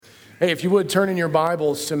Hey, if you would turn in your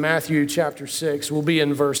Bibles to Matthew chapter 6, we'll be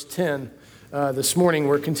in verse 10 this morning.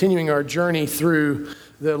 We're continuing our journey through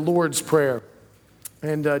the Lord's Prayer.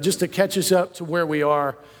 And just to catch us up to where we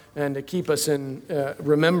are and to keep us in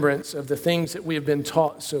remembrance of the things that we have been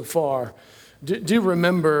taught so far, do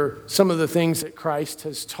remember some of the things that Christ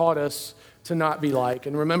has taught us to not be like.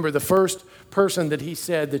 And remember, the first person that he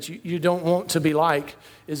said that you don't want to be like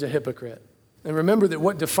is a hypocrite. And remember that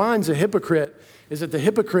what defines a hypocrite is that the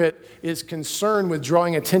hypocrite is concerned with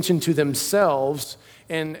drawing attention to themselves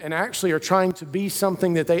and actually are trying to be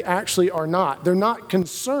something that they actually are not. They're not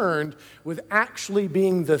concerned with actually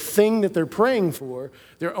being the thing that they're praying for.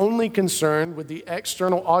 They're only concerned with the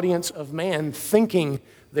external audience of man thinking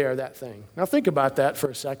they're that thing. Now think about that for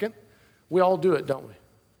a second. We all do it, don't we?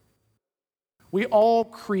 We all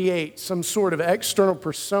create some sort of external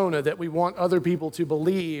persona that we want other people to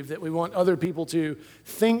believe, that we want other people to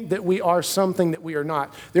think that we are something that we are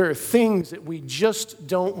not. There are things that we just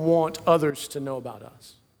don't want others to know about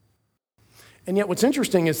us. And yet what's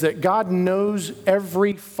interesting is that God knows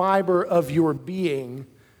every fiber of your being,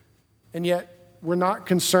 and yet we're not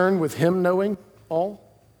concerned with Him knowing all.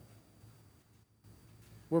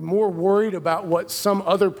 We're more worried about what some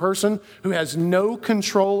other person who has no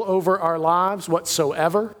control over our lives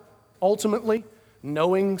whatsoever, ultimately,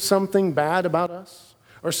 knowing something bad about us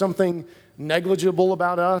or something negligible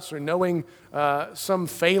about us or knowing some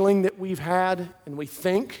failing that we've had, and we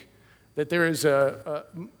think that there is a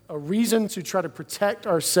reason to try to protect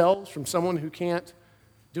ourselves from someone who can't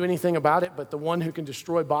do anything about it, but the one who can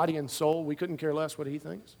destroy body and soul, we couldn't care less what he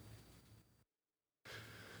thinks.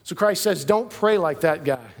 So Christ says, don't pray like that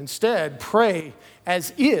guy. Instead, pray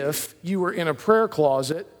as if you were in a prayer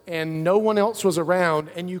closet and no one else was around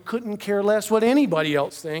and you couldn't care less what anybody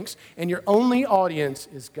else thinks and your only audience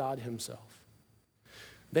is God Himself.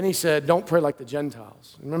 Then he said, don't pray like the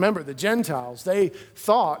Gentiles. And remember, the Gentiles, they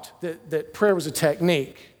thought that prayer was a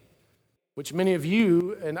technique, which many of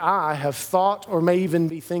you and I have thought or may even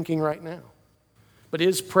be thinking right now. But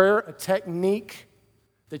is prayer a technique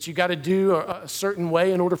that you got to do a certain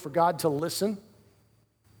way in order for God to listen?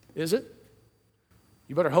 Is it?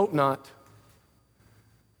 You better hope not.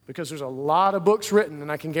 Because there's a lot of books written, and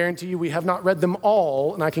I can guarantee you we have not read them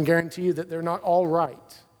all, and I can guarantee you that they're not all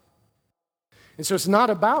right. And so it's not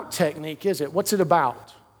about technique, is it? What's it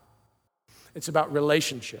about? It's about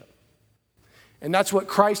relationship. And that's what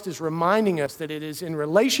Christ is reminding us, that it is in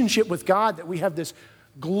relationship with God that we have this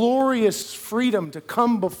glorious freedom to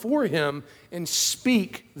come before Him and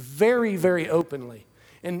speak very, very openly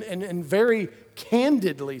and very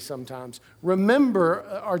candidly sometimes. Remember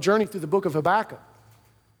our journey through the book of Habakkuk.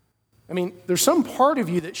 I mean, there's some part of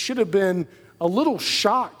you that should have been a little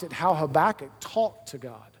shocked at how Habakkuk talked to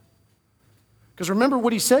God. Because remember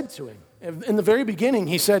what he said to him. In the very beginning,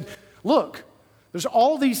 he said, look, there's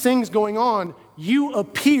all these things going on. You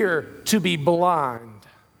appear to be blind.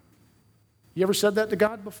 You ever said that to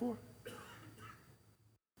God before?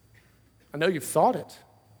 I know you've thought it,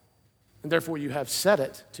 and therefore you have said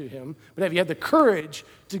it to Him, but have you had the courage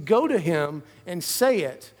to go to Him and say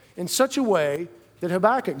it in such a way that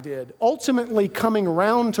Habakkuk did, ultimately coming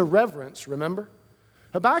around to reverence, remember?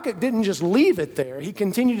 Habakkuk didn't just leave it there. He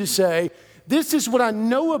continued to say, this is what I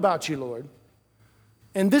know about you, Lord,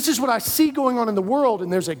 and this is what I see going on in the world,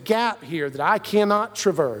 and there's a gap here that I cannot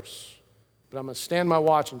traverse. But I'm going to stand my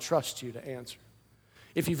watch and trust you to answer.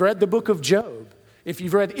 If you've read the book of Job, if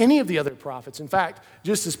you've read any of the other prophets, in fact,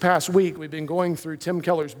 just this past week, we've been going through Tim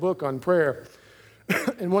Keller's book on prayer,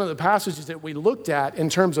 and one of the passages that we looked at in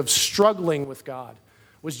terms of struggling with God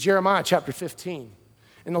was Jeremiah chapter 15.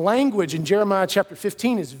 And the language in Jeremiah chapter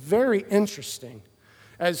 15 is very interesting,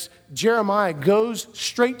 as Jeremiah goes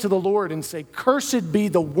straight to the Lord and say, cursed be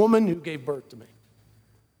the woman who gave birth to me.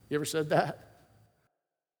 You ever said that?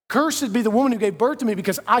 Cursed be the woman who gave birth to me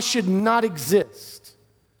because I should not exist.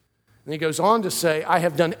 And he goes on to say, I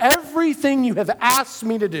have done everything you have asked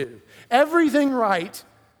me to do. Everything right.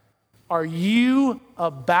 Are you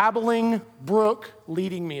a babbling brook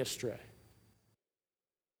leading me astray?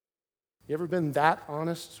 You ever been that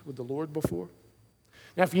honest with the Lord before?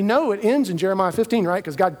 Now, if you know, it ends in Jeremiah 15, right?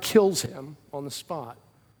 Because God kills him on the spot.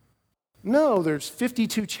 No, there's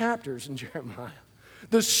 52 chapters in Jeremiah.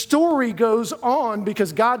 The story goes on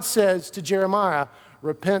because God says to Jeremiah,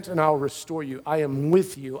 repent and I'll restore you. I am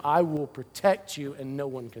with you. I will protect you and no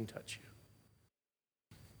one can touch you.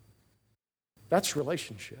 That's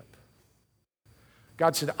relationship.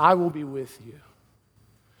 God said, I will be with you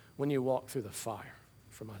when you walk through the fire,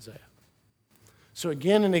 from Isaiah. So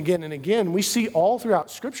again and again and again, we see all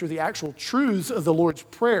throughout Scripture the actual truths of the Lord's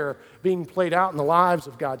Prayer being played out in the lives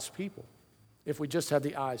of God's people. if we just had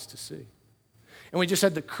the eyes to see. And we just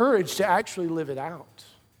had the courage to actually live it out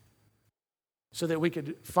so that we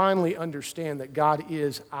could finally understand that God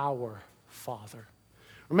is our Father.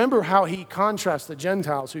 Remember how he contrasts the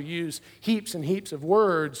Gentiles who use heaps and heaps of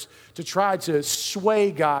words to try to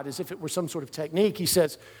sway God as if it were some sort of technique. He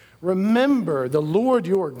says, remember the Lord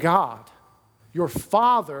your God, your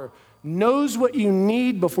Father, knows what you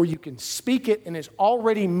need before you can speak it and is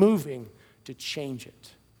already moving to change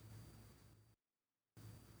it.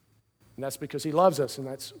 And that's because he loves us, and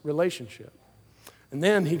that's relationship. And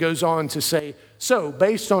then he goes on to say, so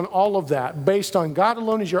based on all of that, based on God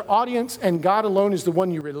alone is your audience and God alone is the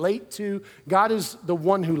one you relate to, God is the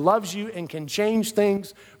one who loves you and can change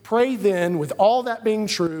things, pray then with all that being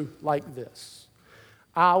true like this,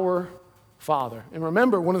 our Father. And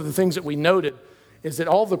remember, one of the things that we noted is that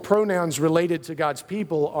all the pronouns related to God's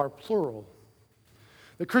people are plural.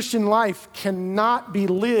 The Christian life cannot be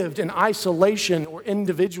lived in isolation or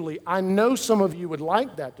individually. I know some of you would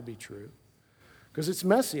like that to be true because it's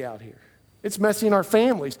messy out here. It's messy in our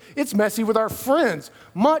families. It's messy with our friends,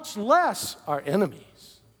 much less our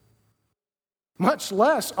enemies, much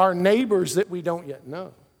less our neighbors that we don't yet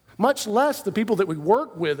know, much less the people that we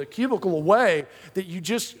work with a cubicle away that you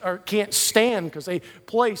just can't stand because they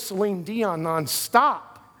play Celine Dion nonstop.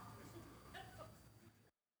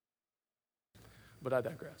 But I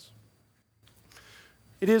digress.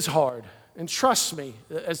 It is hard. And trust me,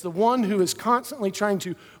 as the one who is constantly trying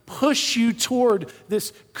to push you toward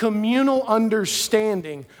this communal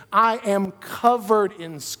understanding, I am covered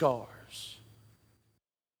in scars.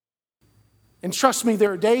 And trust me,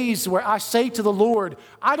 there are days where I say to the Lord,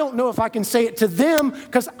 I don't know if I can say it to them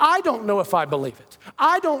because I don't know if I believe it.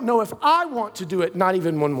 I don't know if I want to do it, not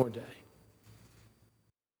even one more day.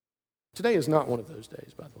 Today is not one of those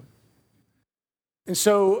days, by the way. And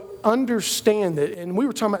so understand that, and we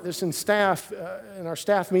were talking about this in our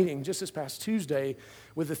staff meeting just this past Tuesday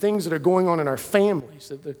with the things that are going on in our families,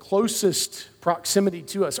 that the closest proximity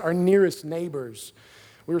to us, our nearest neighbors.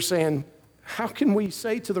 We were saying, how can we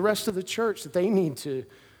say to the rest of the church that they need to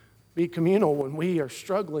be communal when we are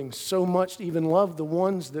struggling so much to even love the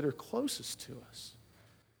ones that are closest to us?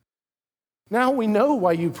 Now we know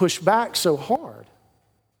why you push back so hard.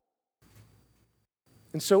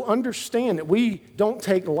 And so understand that we don't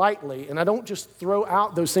take lightly, and I don't just throw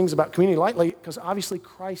out those things about community lightly because obviously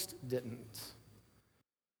Christ didn't.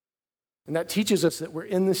 And that teaches us that we're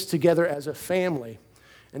in this together as a family,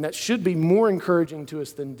 and that should be more encouraging to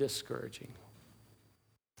us than discouraging.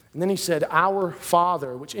 And then he said, our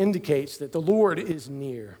Father, which indicates that the Lord is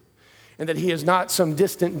near and that he is not some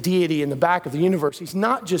distant deity in the back of the universe. He's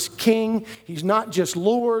not just king. He's not just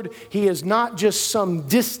Lord. He is not just some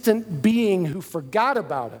distant being who forgot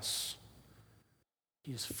about us.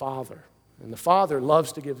 He is Father. And the Father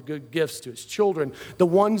loves to give good gifts to his children, the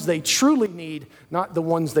ones they truly need, not the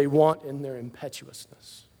ones they want in their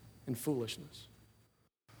impetuousness and foolishness.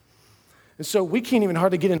 And so we can't even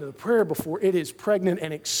hardly get into the prayer before it is pregnant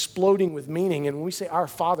and exploding with meaning. And when we say our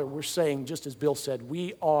Father, we're saying, just as Bill said,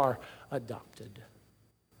 we are adopted.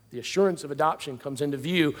 The assurance of adoption comes into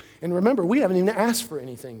view. And remember, we haven't even asked for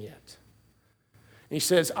anything yet. And he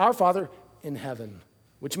says, our Father in heaven,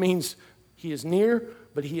 which means he is near,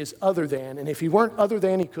 but he is other than. And if he weren't other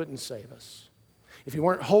than, he couldn't save us. If he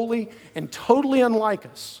weren't holy and totally unlike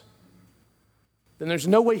us, then there's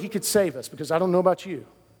no way he could save us, because I don't know about you,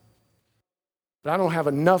 but I don't have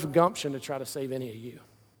enough gumption to try to save any of you,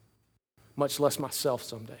 much less myself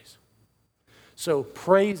some days. So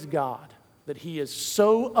praise God that he is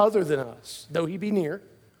so other than us, though he be near,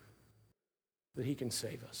 that he can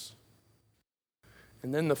save us.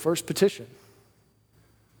 And then the first petition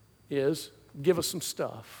is, give us some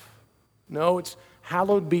stuff. No, it's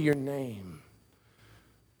hallowed be your name.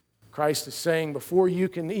 Christ is saying, before you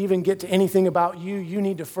can even get to anything about you, you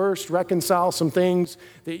need to first reconcile some things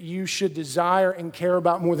that you should desire and care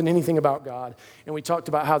about more than anything about God. And we talked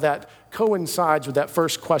about how that coincides with that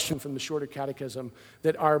first question from the Shorter Catechism,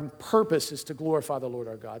 that our purpose is to glorify the Lord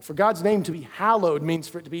our God. For God's name to be hallowed means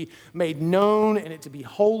for it to be made known, and it to be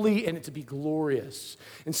holy, and it to be glorious.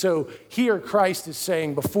 And so here Christ is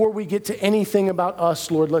saying, before we get to anything about us,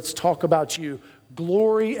 Lord, let's talk about you.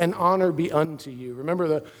 Glory and honor be unto you. Remember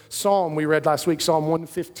the psalm we read last week, Psalm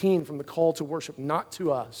 115, from the call to worship, not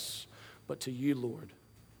to us, but to you, Lord,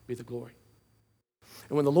 be the glory.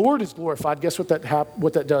 And when the Lord is glorified, guess what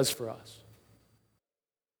that does for us?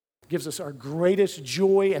 It gives us our greatest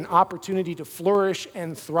joy and opportunity to flourish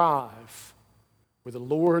and thrive. Where the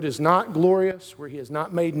Lord is not glorious, where he is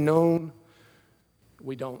not made known,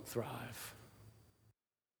 we don't thrive.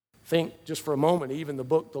 Think just for a moment, even the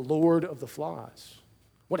book, The Lord of the Flies.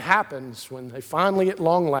 What happens when they finally, at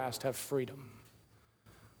long last, have freedom?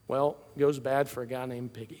 Well, it goes bad for a guy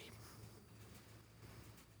named Piggy.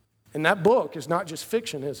 And that book is not just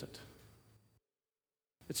fiction, is it?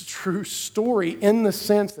 It's a true story in the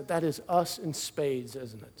sense that that is us in spades,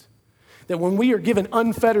 isn't it? That when we are given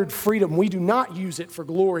unfettered freedom, we do not use it for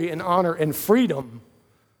glory and honor and freedom.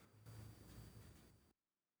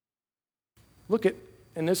 Look at,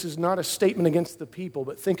 and this is not a statement against the people,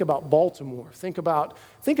 but think about Baltimore. Think about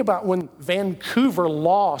when Vancouver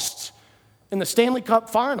lost in the Stanley Cup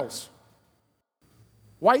Finals.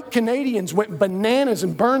 White Canadians went bananas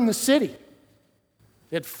and burned the city.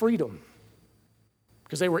 They had freedom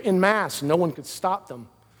because they were en masse and no one could stop them.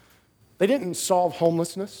 They didn't solve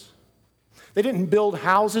homelessness. They didn't build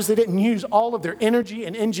houses. They didn't use all of their energy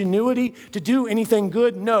and ingenuity to do anything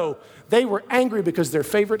good. No, they were angry because their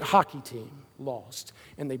favorite hockey team lost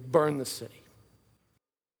and they burned the city.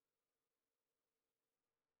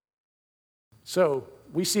 So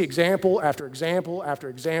we see example after example after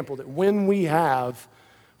example that when we have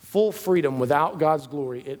full freedom without God's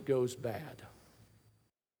glory, it goes bad.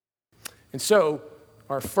 And so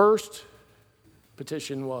our first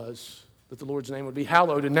petition was that the Lord's name would be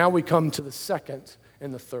hallowed, and now we come to the second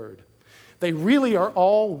and the third. They really are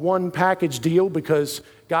all one package deal because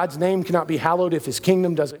God's name cannot be hallowed if his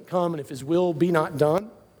kingdom doesn't come and if his will be not done.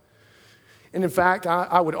 And in fact,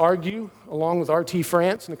 I would argue, along with R.T.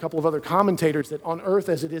 France and a couple of other commentators, that on earth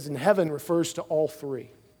as it is in heaven refers to all three.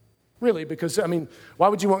 Really, because, why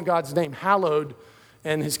would you want God's name hallowed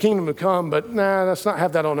and his kingdom to come, but let's not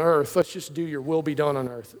have that on earth. Let's just do your will be done on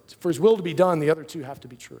earth. For his will to be done, the other two have to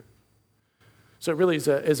be true. So it really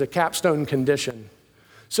is a capstone condition.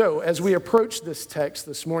 So as we approach this text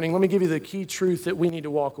this morning, let me give you the key truth that we need to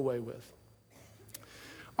walk away with.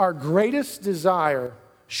 Our greatest desire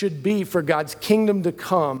should be for God's kingdom to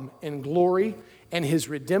come in glory and his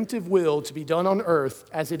redemptive will to be done on earth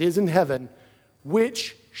as it is in heaven,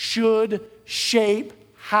 which should shape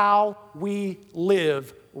how we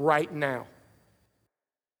live right now.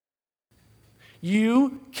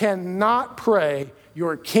 You cannot pray,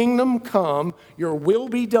 your kingdom come, your will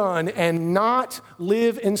be done, and not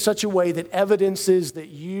live in such a way that evidences that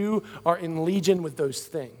you are in legion with those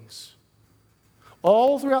things.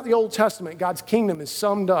 All throughout the Old Testament, God's kingdom is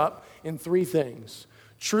summed up in three things: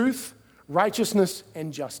 truth, righteousness,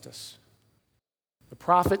 and justice. The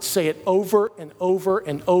prophets say it over and over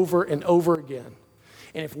and over and over again.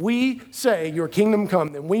 And if we say your kingdom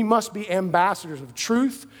come, then we must be ambassadors of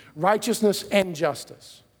truth, righteousness, and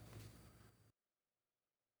justice.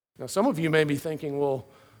 Now, some of you may be thinking, well,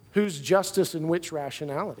 whose justice and which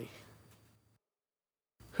rationality?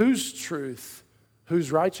 Whose truth?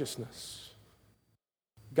 Whose righteousness?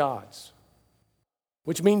 God's.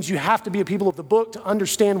 Which means you have to be a people of the book to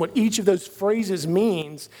understand what each of those phrases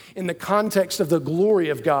means in the context of the glory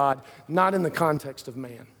of God, not in the context of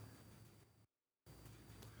man.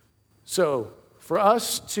 So, for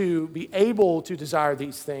us to be able to desire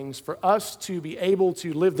these things, for us to be able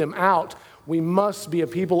to live them out, we must be a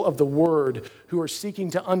people of the Word who are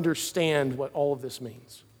seeking to understand what all of this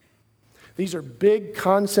means. These are big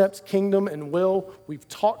concepts, kingdom and will. We've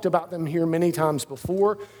talked about them here many times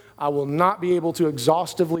before. I will not be able to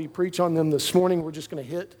exhaustively preach on them this morning. We're just going to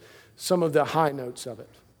hit some of the high notes of it.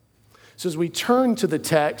 So as we turn to the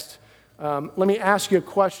text, let me ask you a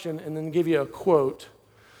question and then give you a quote.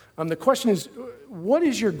 The question is, what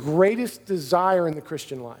is your greatest desire in the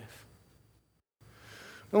Christian life?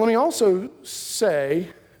 And let me also say,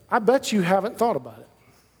 I bet you haven't thought about it.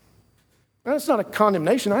 And that's not a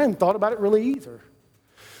condemnation. I hadn't thought about it really either.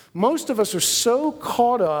 Most of us are so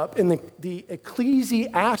caught up in the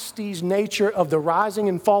Ecclesiastes nature of the rising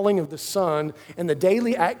and falling of the sun and the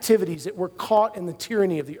daily activities that we're caught in the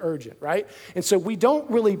tyranny of the urgent, right? And so we don't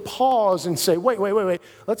really pause and say, wait.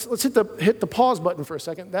 Let's hit the pause button for a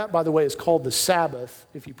second. That, by the way, is called the Sabbath.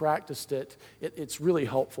 If you practiced it, it's really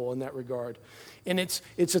helpful in that regard. And it's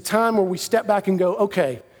a time where we step back and go,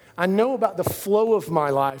 okay, I know about the flow of my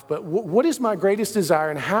life, but what is my greatest desire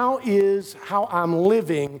and how I'm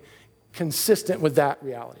living consistent with that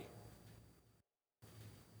reality?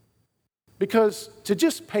 Because to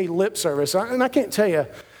just pay lip service, and I can't tell you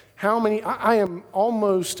how many, I am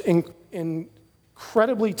almost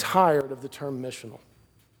incredibly tired of the term missional.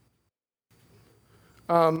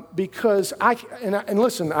 Because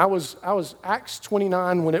listen, I was Acts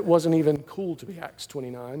 29 when it wasn't even cool to be Acts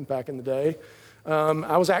 29 back in the day.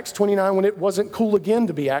 I was Acts 29 when it wasn't cool again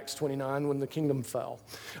to be Acts 29 when the kingdom fell.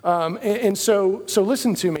 So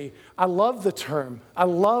listen to me. I love the term. I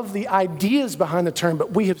love the ideas behind the term,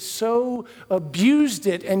 but we have so abused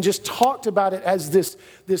it and just talked about it as this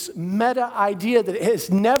meta idea that it has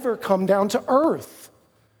never come down to earth.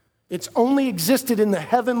 It's only existed in the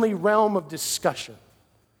heavenly realm of discussion.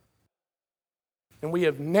 And we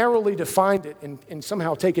have narrowly defined it and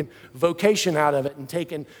somehow taken vocation out of it and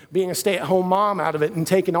taken being a stay-at-home mom out of it and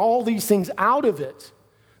taken all these things out of it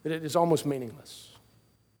that it is almost meaningless.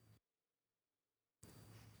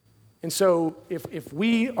 And so if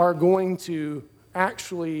we are going to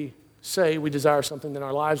actually say we desire something, then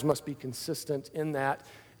our lives must be consistent in that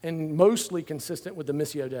and mostly consistent with the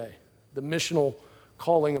Missio Dei, the missional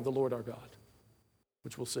calling of the Lord our God,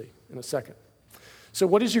 which we'll see in a second. So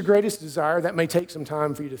what is your greatest desire? That may take some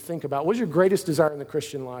time for you to think about. What is your greatest desire in the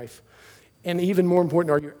Christian life? And even more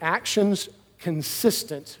important, are your actions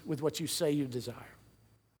consistent with what you say you desire?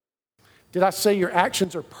 Did I say your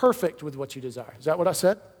actions are perfect with what you desire? Is that what I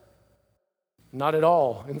said? Not at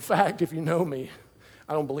all. In fact, if you know me,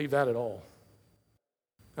 I don't believe that at all.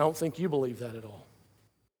 I don't think you believe that at all.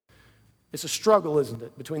 It's a struggle, isn't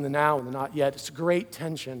it, between the now and the not yet. It's a great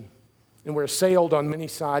tension. And we're assailed on many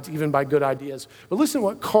sides, even by good ideas. But listen to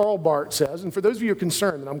what Karl Barth says. And for those of you who are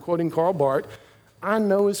concerned that I'm quoting Karl Barth, I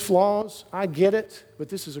know his flaws. I get it. But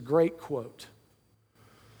this is a great quote.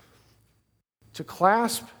 To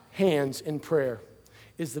clasp hands in prayer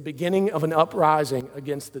is the beginning of an uprising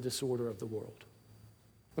against the disorder of the world.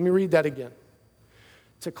 Let me read that again.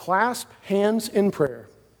 To clasp hands in prayer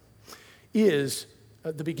is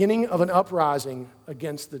the beginning of an uprising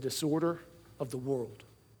against the disorder of the world.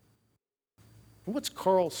 What's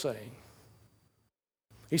Karl saying?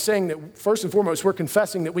 He's saying that first and foremost, we're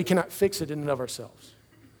confessing that we cannot fix it in and of ourselves.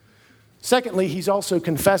 Secondly, he's also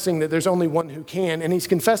confessing that there's only one who can, and he's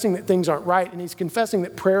confessing that things aren't right, and he's confessing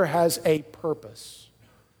that prayer has a purpose,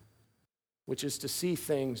 which is to see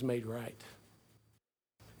things made right.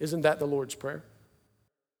 Isn't that the Lord's Prayer?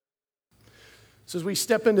 So as we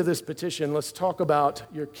step into this petition, let's talk about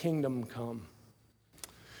your kingdom come.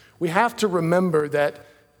 We have to remember that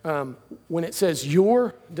when it says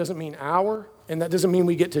your, it doesn't mean our, and that doesn't mean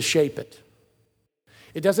we get to shape it.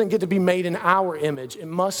 It doesn't get to be made in our image. It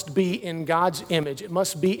must be in God's image. It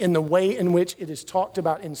must be in the way in which it is talked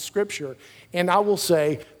about in Scripture. And I will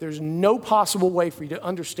say there's no possible way for you to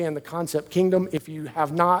understand the concept kingdom if you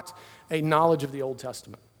have not a knowledge of the Old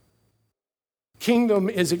Testament. Kingdom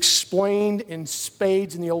is explained in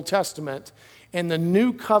spades in the Old Testament, and the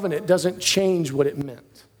new covenant doesn't change what it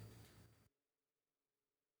meant.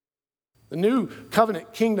 The new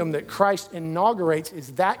covenant kingdom that Christ inaugurates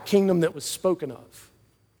is that kingdom that was spoken of.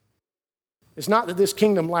 It's not that this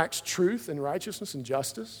kingdom lacks truth and righteousness and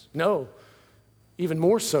justice. No, even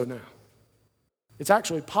more so now. It's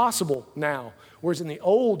actually possible now. Whereas in the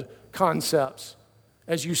old concepts,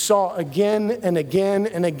 as you saw again and again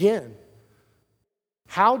and again,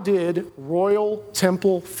 how did royal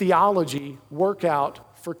temple theology work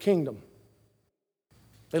out for kingdom?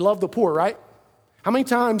 They love the poor, right? How many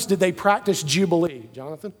times did they practice Jubilee,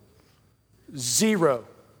 Jonathan? 0.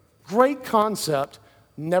 Great concept,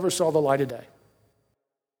 never saw the light of day.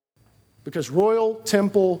 Because royal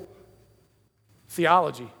temple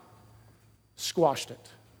theology squashed it.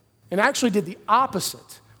 And actually did the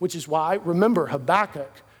opposite, which is why, remember,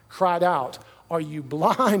 Habakkuk cried out, "Are you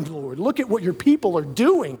blind, Lord? Look at what your people are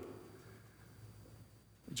doing."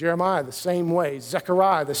 Jeremiah the same way,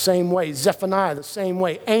 Zechariah the same way, Zephaniah the same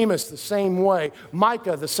way, Amos the same way,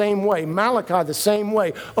 Micah the same way, Malachi the same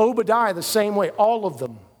way, Obadiah the same way. All of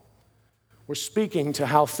them were speaking to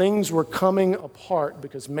how things were coming apart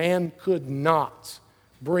because man could not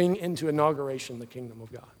bring into inauguration the kingdom of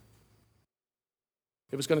God.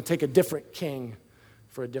 It was going to take a different king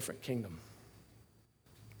for a different kingdom.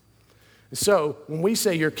 So when we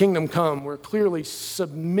say your kingdom come, we're clearly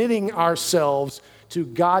submitting ourselves to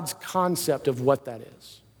God's concept of what that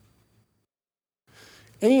is.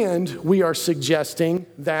 And we are suggesting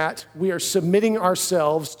that we are submitting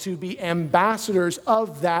ourselves to be ambassadors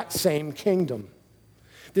of that same kingdom.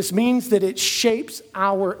 This means that it shapes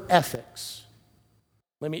our ethics.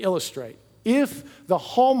 Let me illustrate. If the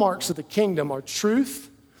hallmarks of the kingdom are truth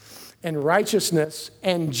and righteousness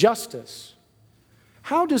and justice,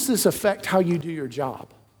 how does this affect how you do your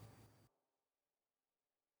job?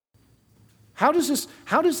 How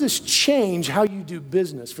does this change how you do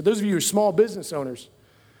business? For those of you who are small business owners,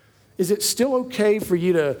 is it still okay for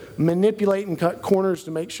you to manipulate and cut corners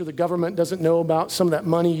to make sure the government doesn't know about some of that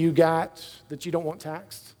money you got that you don't want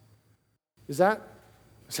taxed? Is that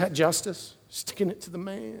justice? Sticking it to the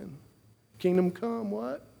man. Kingdom come,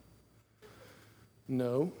 what?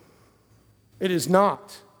 No, it is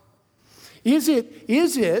not. Is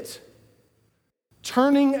it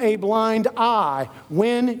turning a blind eye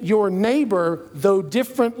when your neighbor, though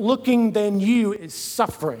different looking than you, is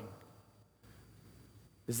suffering?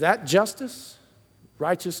 Is that justice,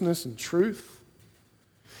 righteousness, and truth?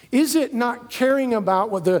 Is it not caring about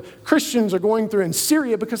what the Christians are going through in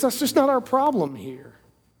Syria? Because that's just not our problem here.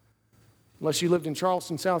 Unless you lived in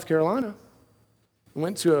Charleston, South Carolina, and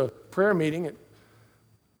went to a prayer meeting at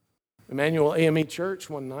Emmanuel AME Church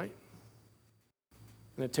one night,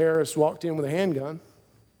 and a terrorist walked in with a handgun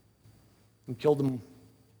and killed them.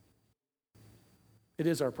 It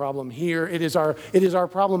is our problem here. It is our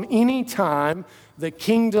problem anytime the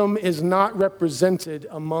kingdom is not represented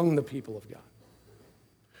among the people of God.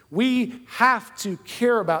 We have to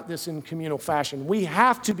care about this in communal fashion. We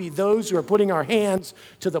have to be those who are putting our hands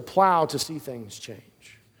to the plow to see things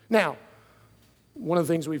change. Now, one of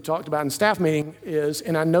the things we've talked about in staff meeting is,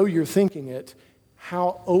 and I know you're thinking it,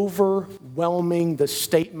 how overwhelming the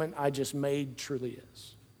statement I just made truly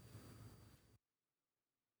is.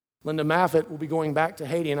 Linda Maffitt will be going back to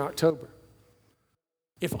Haiti in October.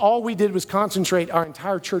 If all we did was concentrate our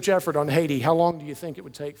entire church effort on Haiti, how long do you think it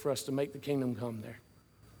would take for us to make the kingdom come there?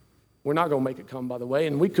 We're not going to make it come, by the way,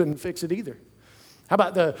 and we couldn't fix it either. How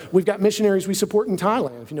about we've got missionaries we support in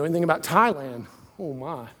Thailand. If you know anything about Thailand, oh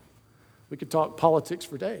my, we could talk politics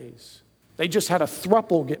for days. They just had a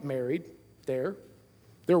throuple get married there.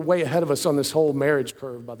 They're way ahead of us on this whole marriage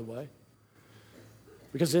curve, by the way,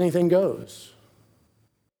 because anything goes.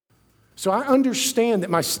 So I understand that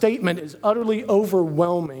my statement is utterly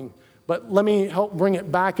overwhelming, but let me help bring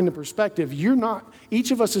it back into perspective.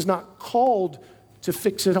 Each of us is not called to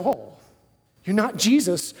fix it all. You're not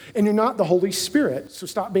Jesus, and you're not the Holy Spirit. So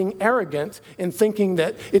stop being arrogant and thinking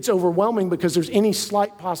that it's overwhelming because there's any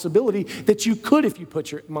slight possibility that you could if you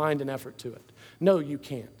put your mind and effort to it. No, you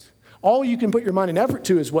can't. All you can put your mind and effort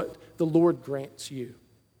to is what the Lord grants you.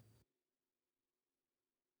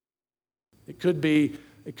 It could be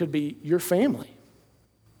your family.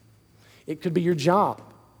 It could be your job.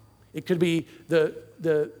 It could be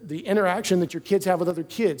the interaction that your kids have with other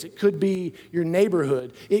kids. It could be your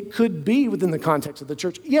neighborhood. It could be within the context of the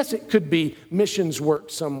church. Yes, it could be missions work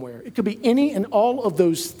somewhere. It could be any and all of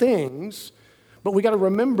those things, but we got to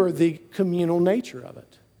remember the communal nature of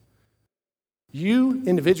it. You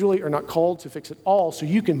individually are not called to fix it all, so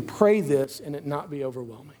you can pray this and it not be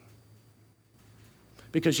overwhelming.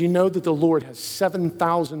 Because you know that the Lord has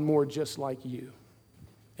 7,000 more just like you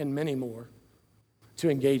and many more to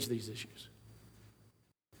engage these issues.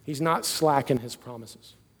 He's not slack in his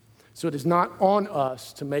promises. So it is not on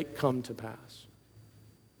us to make come to pass.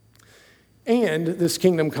 And this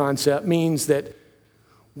kingdom concept means that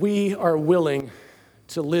we are willing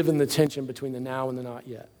to live in the tension between the now and the not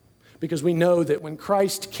yet. Because we know that when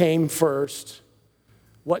Christ came first,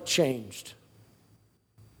 what changed?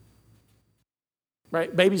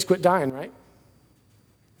 Right? Babies quit dying, right?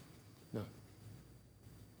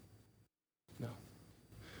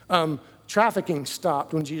 No. Trafficking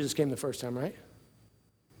stopped when Jesus came the first time, right?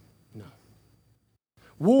 No.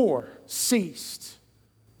 War ceased.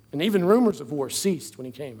 And even rumors of war ceased when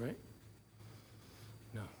he came, right?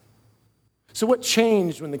 No. So what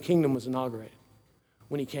changed when the kingdom was inaugurated?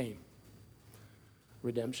 When he came?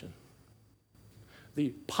 Redemption. The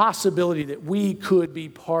possibility that we could be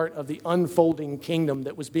part of the unfolding kingdom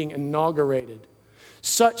that was being inaugurated,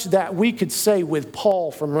 such that we could say with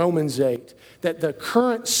Paul from Romans 8 that the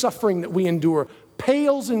current suffering that we endure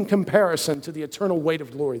pales in comparison to the eternal weight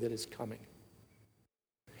of glory that is coming.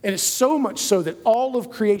 And it's so much so that all of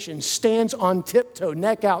creation stands on tiptoe,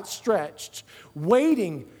 neck outstretched,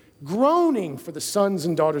 waiting, groaning for the sons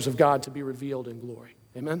and daughters of God to be revealed in glory.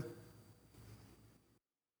 Amen?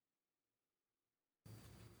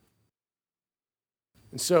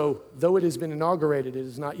 And so, though it has been inaugurated, it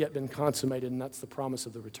has not yet been consummated, and that's the promise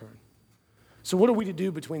of the return. So what are we to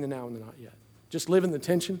do between the now and the not yet? Just live in the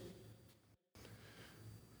tension?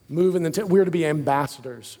 Move in the tension? We're to be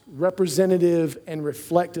ambassadors, representative and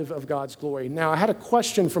reflective of God's glory. Now, I had a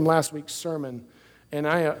question from last week's sermon, and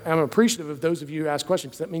I'm appreciative of those of you who ask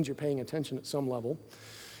questions, because that means you're paying attention at some level.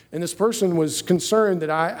 And this person was concerned that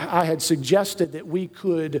I had suggested that we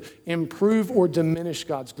could improve or diminish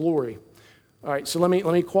God's glory. All right, so let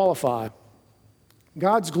me qualify.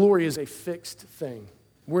 God's glory is a fixed thing.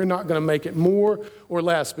 We're not going to make it more or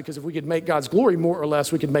less, because if we could make God's glory more or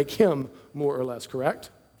less, we could make him more or less,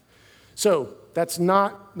 correct? So that's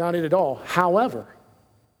not it at all. However,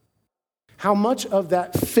 how much of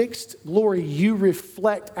that fixed glory you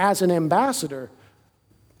reflect as an ambassador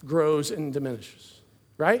grows and diminishes,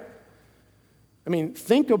 right? I mean,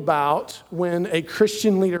 think about when a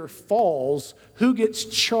Christian leader falls, who gets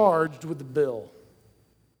charged with the bill?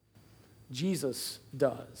 Jesus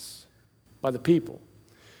does, by the people.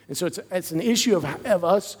 And so it's an issue of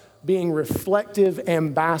us being reflective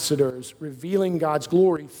ambassadors, revealing God's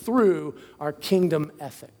glory through our kingdom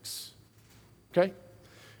ethics. Okay?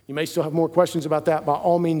 You may still have more questions about that. By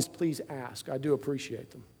all means, please ask. I do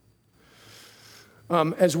appreciate them.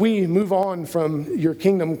 As we move on from your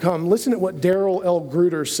kingdom come, listen to what Darrell L.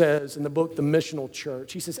 Gruder says in the book, The Missional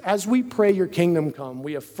Church. He says, as we pray your kingdom come,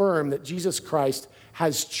 we affirm that Jesus Christ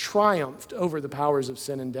has triumphed over the powers of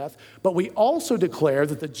sin and death, but we also declare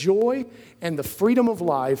that the joy and the freedom of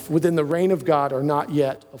life within the reign of God are not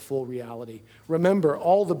yet a full reality. Remember,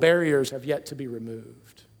 all the barriers have yet to be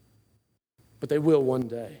removed, but they will one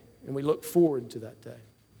day, and we look forward to that day.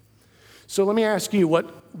 So let me ask you,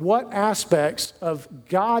 what aspects of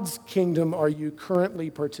God's kingdom are you currently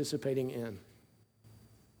participating in?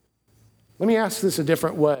 Let me ask this a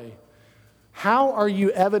different way. How are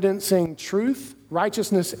you evidencing truth,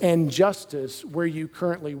 righteousness, and justice where you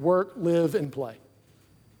currently work, live, and play?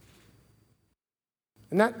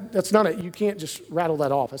 And that's not you can't just rattle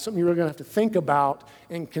that off. That's something you're going to have to think about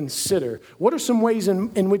and consider. What are some ways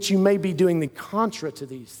in which you may be doing the contra to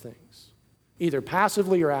these things, either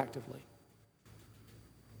passively or actively?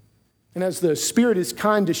 And as the Spirit is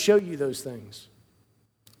kind to show you those things,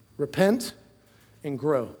 repent and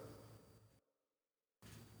grow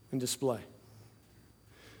and display.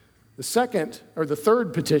 The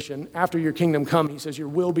third petition, after your kingdom come, he says, your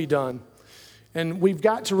will be done. And we've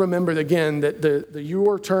got to remember again that the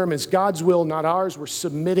your term is God's will, not ours. We're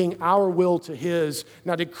submitting our will to his.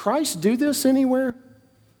 Now, did Christ do this anywhere?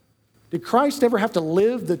 Did Christ ever have to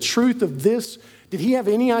live the truth of this? Did he have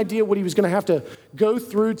any idea what he was going to have to go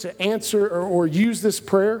through to answer or use this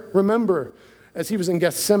prayer? Remember, as he was in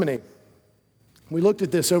Gethsemane, we looked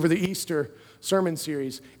at this over the Easter sermon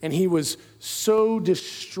series, and he was so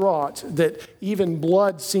distraught that even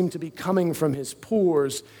blood seemed to be coming from his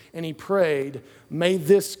pores, and he prayed, may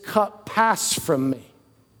this cup pass from me,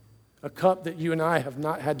 a cup that you and I have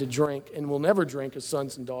not had to drink and will never drink as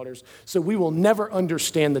sons and daughters, so we will never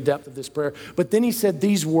understand the depth of this prayer. But then he said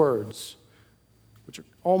these words, which are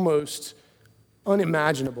almost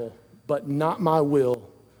unimaginable, but not my will,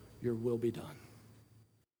 your will be done.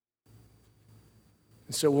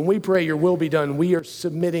 And so when we pray, your will be done, we are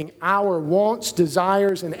submitting our wants,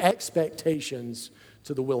 desires, and expectations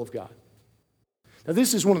to the will of God. Now,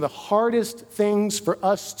 this is one of the hardest things for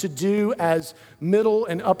us to do as middle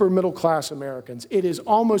and upper middle class Americans. It is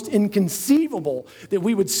almost inconceivable that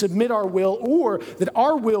we would submit our will or that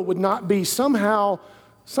our will would not be somehow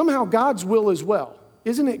God's will as well.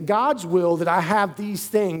 Isn't it God's will that I have these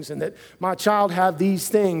things and that my child have these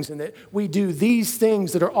things and that we do these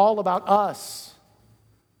things that are all about us,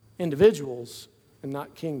 individuals, and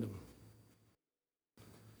not kingdom?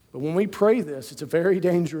 But when we pray this, it's a very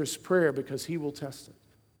dangerous prayer because he will test it.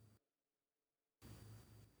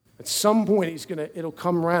 At some point, it'll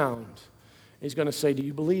come round. He's going to say, do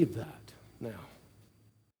you believe that now?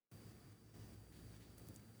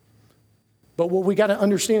 But what we got to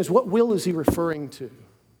understand is, what will is he referring to?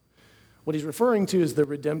 What he's referring to is the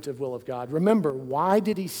redemptive will of God. Remember, why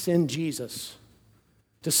did he send Jesus?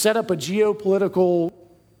 To set up a geopolitical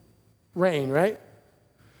reign, right?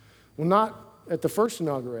 Well, not at the first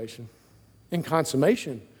inauguration. In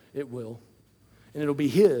consummation, it will. And it'll be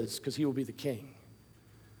his because he will be the king.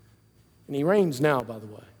 And he reigns now, by the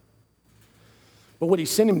way. But what he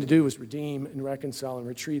sent him to do was redeem and reconcile and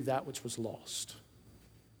retrieve that which was lost.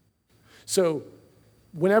 So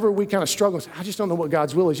whenever we kind of struggle and say, I just don't know what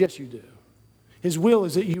God's will is, yes, you do. His will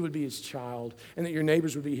is that you would be his child and that your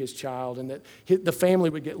neighbors would be his child and that the family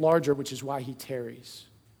would get larger, which is why he tarries.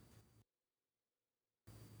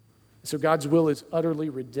 So God's will is utterly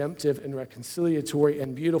redemptive and reconciliatory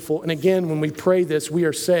and beautiful. And again, when we pray this, we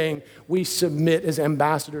are saying we submit as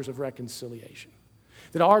ambassadors of reconciliation.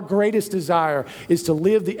 That our greatest desire is to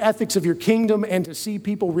live the ethics of your kingdom and to see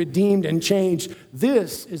people redeemed and changed.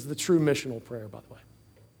 This is the true missional prayer, by the way.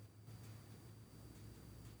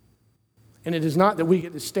 And it is not that we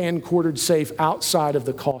get to stand quartered safe outside of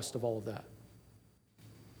the cost of all of that.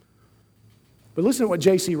 But listen to what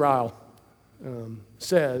J.C. Ryle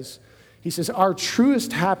says. He says, our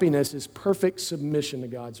truest happiness is perfect submission to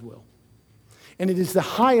God's will. And it is the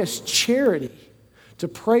highest charity to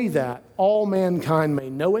pray that all mankind may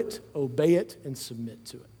know it, obey it, and submit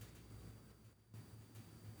to it.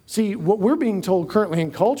 See, what we're being told currently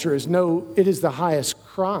in culture is no, it is the highest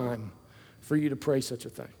crime for you to pray such a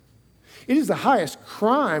thing. It is the highest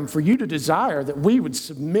crime for you to desire that we would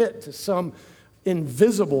submit to some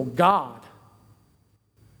invisible God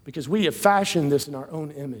because we have fashioned this in our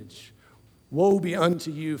own image. Woe be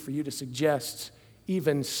unto you for you to suggest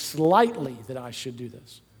even slightly that I should do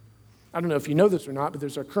this. I don't know if you know this or not, but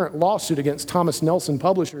there's a current lawsuit against Thomas Nelson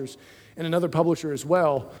Publishers and another publisher as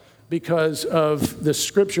well because of the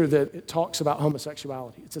scripture that it talks about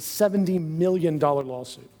homosexuality. It's a $70 million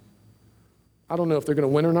lawsuit. I don't know if they're going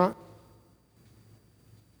to win or not,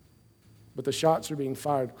 but the shots are being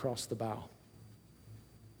fired across the bow.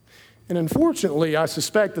 And unfortunately, I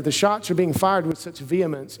suspect that the shots are being fired with such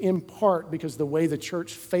vehemence in part because of the way the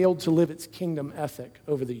church failed to live its kingdom ethic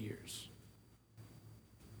over the years.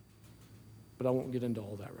 But I won't get into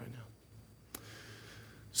all that right now.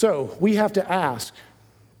 So we have to ask,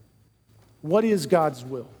 what is God's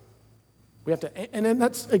will? We have to, and then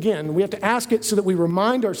that's, again, we have to ask it so that we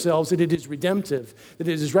remind ourselves that it is redemptive, that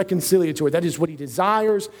it is reconciliatory. That is what he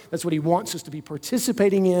desires. That's what he wants us to be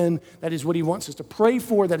participating in. That is what he wants us to pray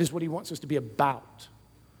for. That is what he wants us to be about.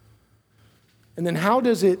 And then how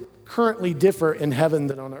does it currently differ in heaven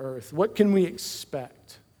than on earth? What can we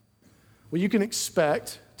expect? Well, you can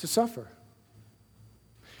expect to suffer.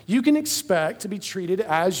 You can expect to be treated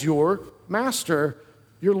as your master,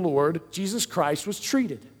 your Lord, Jesus Christ, was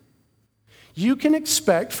treated. You can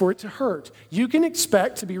expect for it to hurt. You can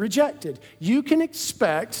expect to be rejected. You can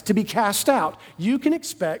expect to be cast out. You can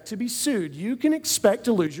expect to be sued. You can expect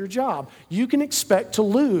to lose your job. You can expect to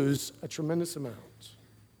lose a tremendous amount.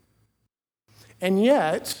 And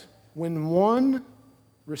yet, when one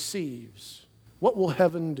receives, what will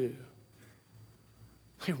heaven do?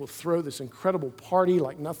 It will throw this incredible party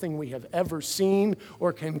like nothing we have ever seen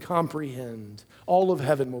or can comprehend. All of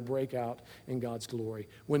heaven will break out in God's glory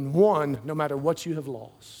when one, no matter what you have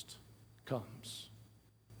lost, comes.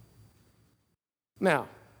 Now,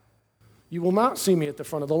 you will not see me at the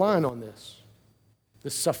front of the line on this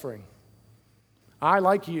suffering. I,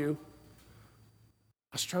 like you,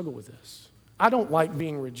 I struggle with this. I don't like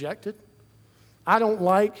being rejected. I don't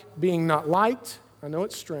like being not liked. I know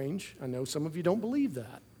it's strange. I know some of you don't believe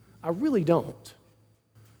that. I really don't.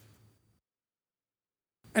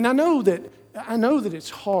 And I know that it's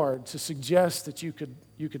hard to suggest that you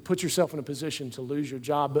could put yourself in a position to lose your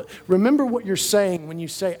job, but remember what you're saying when you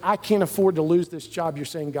say, I can't afford to lose this job. You're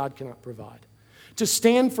saying God cannot provide. To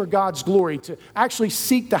stand for God's glory, to actually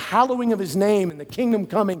seek the hallowing of his name and the kingdom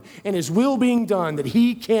coming and his will being done, that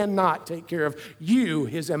he cannot take care of you,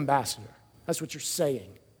 his ambassador. That's what you're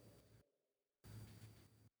saying.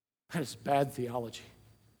 That is bad theology.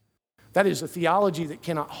 That is a theology that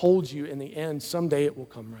cannot hold you in the end. Someday it will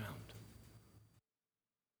come round.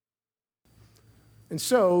 And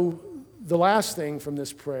so, the last thing from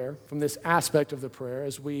this prayer, from this aspect of the prayer,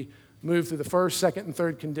 as we move through the first, second, and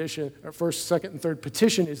third condition, or first, second, and third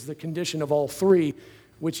petition, is the condition of all three,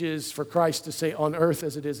 which is for Christ to say, on earth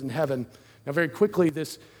as it is in heaven. Now, very quickly,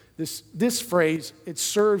 this phrase, it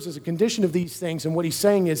serves as a condition of these things, and what he's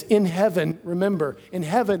saying is, in heaven, remember, in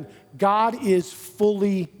heaven, God is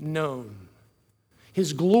fully known.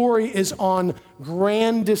 His glory is on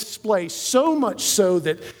grand display, so much so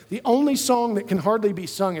that the only song that can hardly be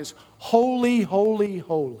sung is, Holy, Holy,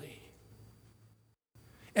 Holy.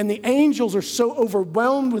 And the angels are so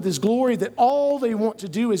overwhelmed with his glory that all they want to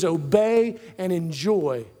do is obey and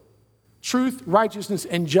enjoy. Truth, righteousness,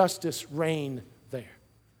 and justice reign there.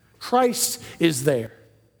 Christ is there.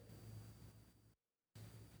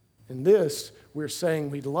 In this, we're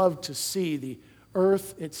saying we'd love to see the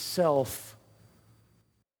earth itself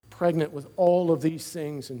pregnant with all of these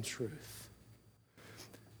things in truth.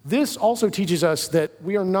 This also teaches us that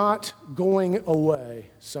we are not going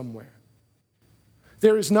away somewhere.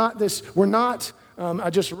 There is not this, we're not, I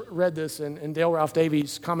just read this in Dale Ralph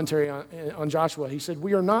Davies' commentary on Joshua. He said,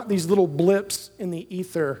 we are not these little blips in the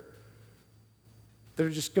ether that are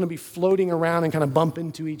just going to be floating around and kind of bump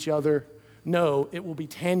into each other. No, it will be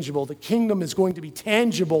tangible. The kingdom is going to be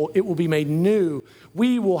tangible. It will be made new.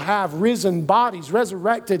 We will have risen bodies,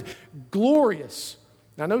 resurrected, glorious.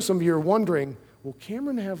 Now, I know some of you are wondering, will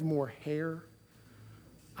Cameron have more hair?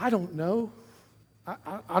 I don't know.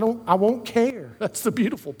 I won't care. That's the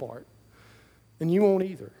beautiful part. And you won't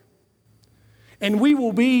either. And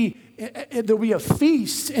there'll be a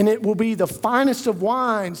feast, and it will be the finest of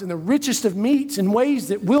wines and the richest of meats in ways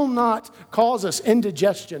that will not cause us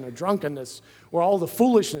indigestion or drunkenness or all the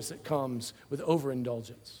foolishness that comes with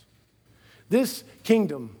overindulgence. This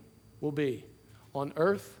kingdom will be on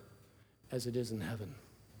earth as it is in heaven.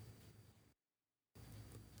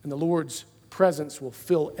 And the Lord's presence will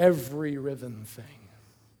fill every riven thing.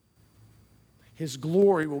 His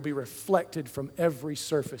glory will be reflected from every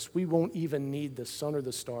surface. We won't even need the sun or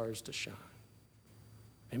the stars to shine.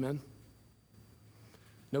 Amen?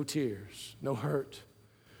 No tears, no hurt,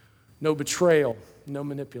 no betrayal, no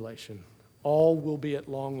manipulation. All will be at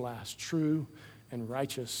long last true and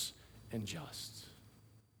righteous and just.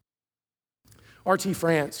 R.T.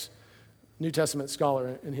 France, New Testament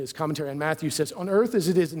scholar, in his commentary on Matthew says, on earth as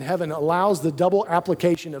it is in heaven allows the double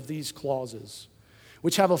application of these clauses,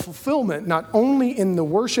 which have a fulfillment not only in the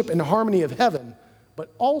worship and harmony of heaven,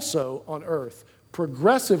 but also on earth,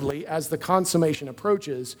 progressively as the consummation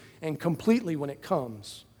approaches and completely when it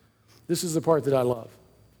comes. This is the part that I love.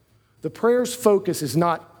 The prayer's focus is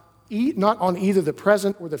not on either the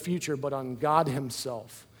present or the future, but on God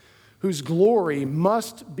himself, whose glory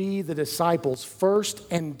must be the disciples' first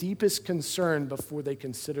and deepest concern before they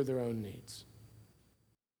consider their own needs.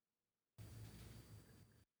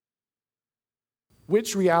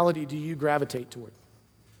 Which reality do you gravitate toward?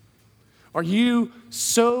 Are you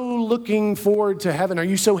so looking forward to heaven? Are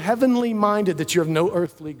you so heavenly minded that you're of no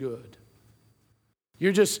earthly good?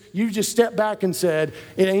 You just stepped back and said,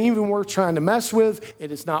 it ain't even worth trying to mess with.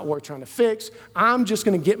 It is not worth trying to fix. I'm just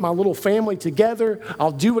going to get my little family together.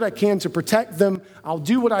 I'll do what I can to protect them. I'll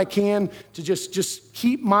do what I can to just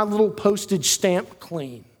keep my little postage stamp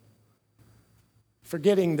clean.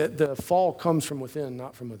 Forgetting that the fall comes from within,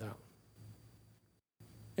 not from without.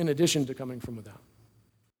 In addition to coming from without.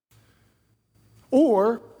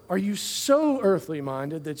 Or are you so earthly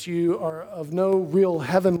minded that you are of no real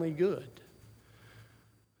heavenly good?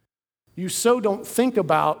 You so don't think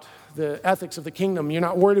about the ethics of the kingdom. You're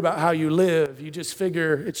not worried about how you live. You just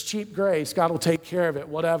figure it's cheap grace. God will take care of it,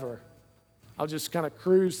 whatever. I'll just kind of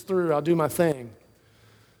cruise through. I'll do my thing.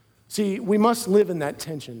 See, we must live in that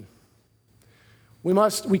tension.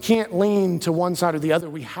 We can't lean to one side or the other.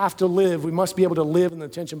 We have to live. We must be able to live in the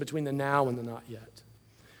tension between the now and the not yet.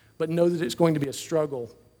 But know that it's going to be a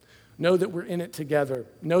struggle. Know that we're in it together.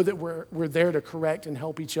 Know that we're there to correct and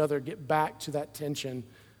help each other get back to that tension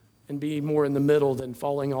and be more in the middle than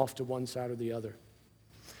falling off to one side or the other.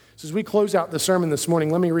 So as we close out the sermon this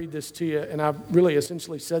morning, let me read this to you. And I've really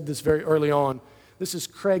essentially said this very early on. This is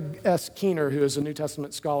Craig S. Keener, who is a New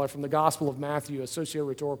Testament scholar from the Gospel of Matthew, a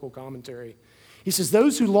socio-rhetorical commentary. He says,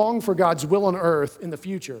 those who long for God's will on earth in the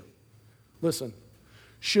future, listen,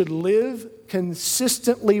 should live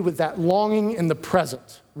consistently with that longing in the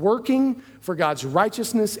present, working for God's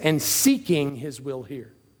righteousness and seeking his will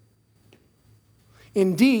here.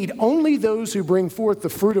 Indeed, only those who bring forth the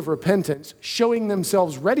fruit of repentance, showing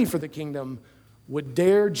themselves ready for the kingdom, would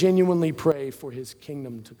dare genuinely pray for his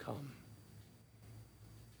kingdom to come.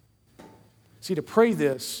 See, to pray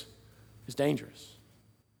this is dangerous.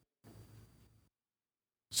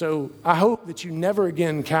 So I hope that you never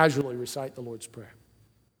again casually recite the Lord's Prayer.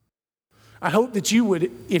 I hope that you would,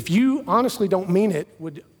 if you honestly don't mean it,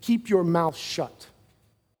 would keep your mouth shut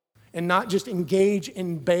and not just engage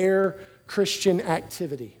in bare Christian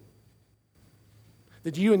activity.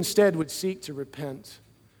 That you instead would seek to repent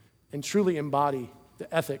and truly embody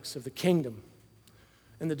the ethics of the kingdom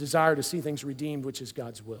and the desire to see things redeemed, which is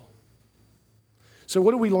God's will. So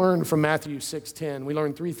what do we learn from Matthew 6:10? We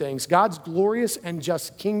learn three things. God's glorious and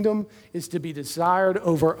just kingdom is to be desired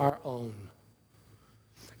over our own.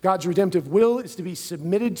 God's redemptive will is to be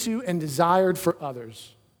submitted to and desired for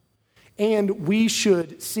others. And we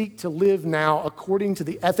should seek to live now according to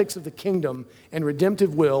the ethics of the kingdom and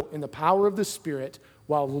redemptive will in the power of the Spirit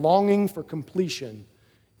while longing for completion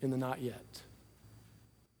in the not yet.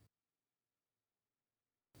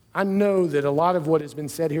 I know that a lot of what has been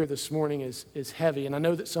said here this morning is heavy, and I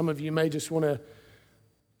know that some of you may just want to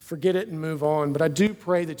forget it and move on, but I do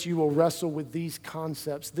pray that you will wrestle with these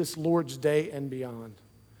concepts this Lord's Day and beyond.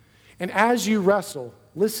 And as you wrestle,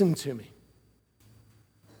 listen to me.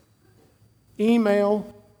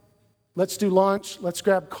 Email, let's do lunch, let's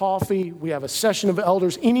grab coffee. We have a session of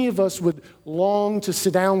elders. Any of us would long to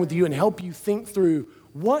sit down with you and help you think through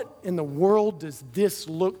what in the world does this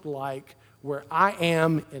look like where I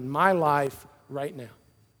am in my life right now.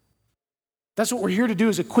 That's what we're here to do,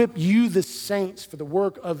 is equip you, the saints, for the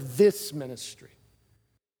work of this ministry.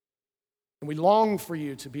 And we long for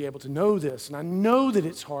you to be able to know this. And I know that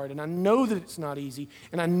it's hard, and I know that it's not easy,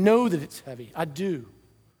 and I know that it's heavy. I do.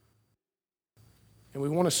 And we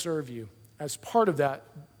want to serve you. As part of that,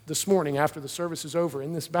 this morning, after the service is over,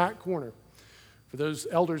 in this back corner, for those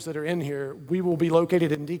elders that are in here, we will be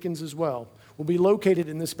located, in deacons as well. We'll be located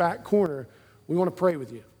in this back corner. We want to pray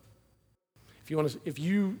with you.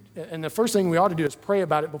 And the first thing we ought to do is pray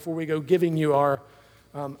about it before we go giving you our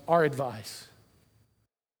advice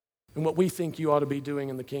and what we think you ought to be doing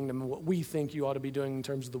in the kingdom and what we think you ought to be doing in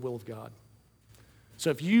terms of the will of God. So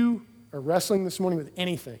if you are wrestling this morning with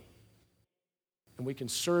anything, and we can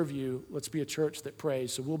serve you, let's be a church that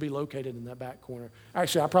prays. So we'll be located in that back corner.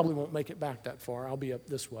 Actually, I probably won't make it back that far. I'll be up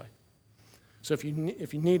this way. So if you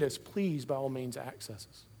need us, please, by all means, access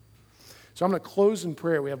us. So I'm going to close in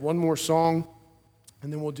prayer. We have one more song,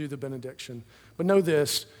 and then we'll do the benediction. But know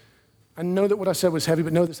this. I know that what I said was heavy,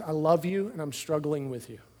 but know this. I love you, and I'm struggling with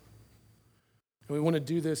you. And we want to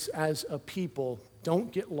do this as a people.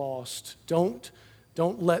 Don't get lost. Don't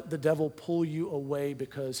let the devil pull you away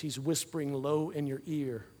because he's whispering low in your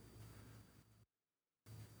ear.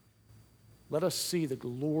 Let us see the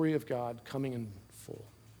glory of God coming in full.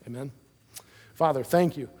 Amen. Father,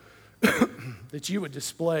 thank you that you would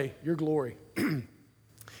display your glory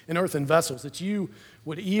in earthen vessels, that you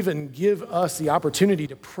would even give us the opportunity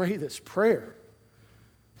to pray this prayer.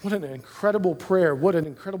 What an incredible prayer. What an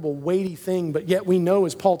incredible weighty thing. But yet we know,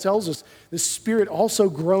 as Paul tells us, the Spirit also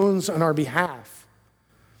groans on our behalf.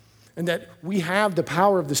 And that we have the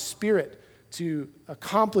power of the Spirit to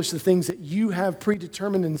accomplish the things that you have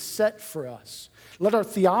predetermined and set for us. Let our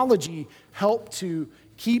theology help to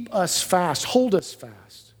keep us fast, hold us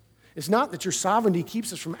fast. It's not that your sovereignty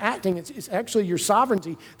keeps us from acting. It's actually your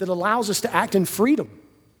sovereignty that allows us to act in freedom.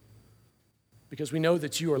 Because we know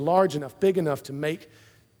that you are large enough, big enough to make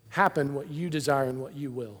happen what you desire and what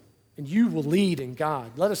you will. And you will lead in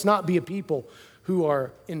God. Let us not be a people who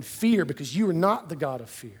are in fear because you are not the God of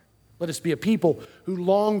fear. Let us be a people who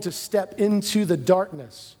long to step into the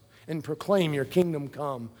darkness and proclaim your kingdom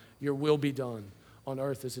come, your will be done on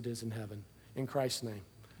earth as it is in heaven. In Christ's name,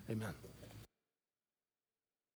 amen.